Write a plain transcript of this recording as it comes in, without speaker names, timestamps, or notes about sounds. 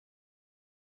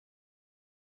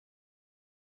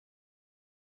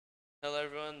Hello,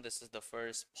 everyone. This is the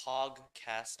first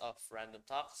podcast of Random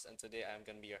Talks, and today I'm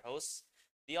going to be your host,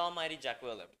 the Almighty Jack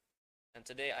Willem. And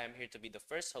today I am here to be the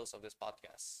first host of this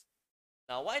podcast.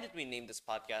 Now, why did we name this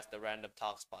podcast the Random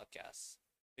Talks Podcast?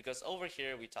 Because over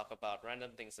here we talk about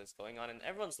random things that's going on in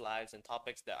everyone's lives and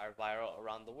topics that are viral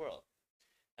around the world.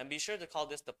 And be sure to call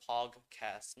this the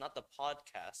Pogcast, not the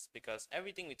podcast, because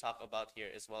everything we talk about here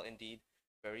is, well, indeed,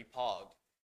 very Pog.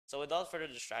 So, without further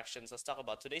distractions, let's talk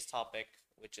about today's topic,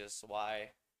 which is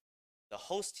why the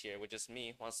host here, which is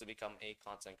me, wants to become a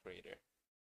content creator.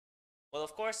 Well,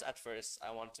 of course, at first,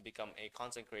 I want to become a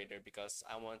content creator because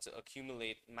I want to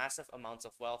accumulate massive amounts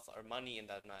of wealth or money in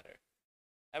that matter.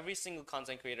 Every single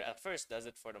content creator at first does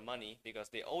it for the money because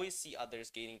they always see others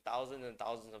gaining thousands and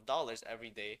thousands of dollars every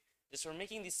day just for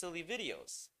making these silly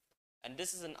videos. And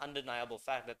this is an undeniable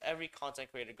fact that every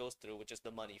content creator goes through, which is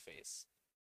the money phase.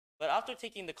 But after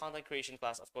taking the content creation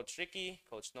class of Coach Ricky,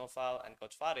 Coach Nofal, and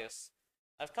Coach Faris,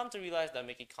 I've come to realize that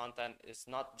making content is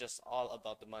not just all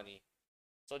about the money.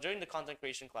 So during the content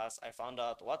creation class, I found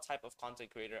out what type of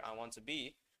content creator I want to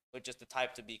be, which is the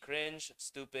type to be cringe,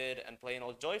 stupid, and plain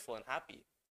old joyful and happy.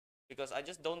 Because I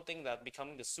just don't think that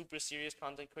becoming the super serious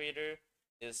content creator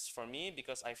is for me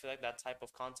because I feel like that type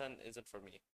of content isn't for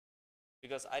me.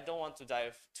 Because I don't want to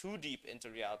dive too deep into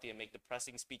reality and make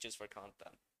depressing speeches for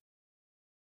content.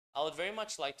 I would very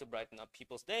much like to brighten up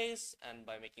people's days and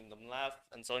by making them laugh.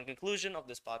 And so, in conclusion of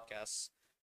this podcast,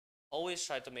 always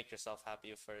try to make yourself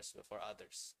happy first before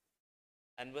others.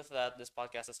 And with that, this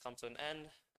podcast has come to an end.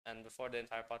 And before the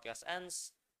entire podcast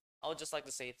ends, I would just like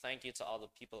to say thank you to all the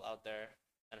people out there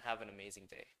and have an amazing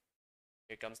day.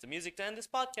 Here comes the music to end this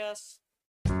podcast.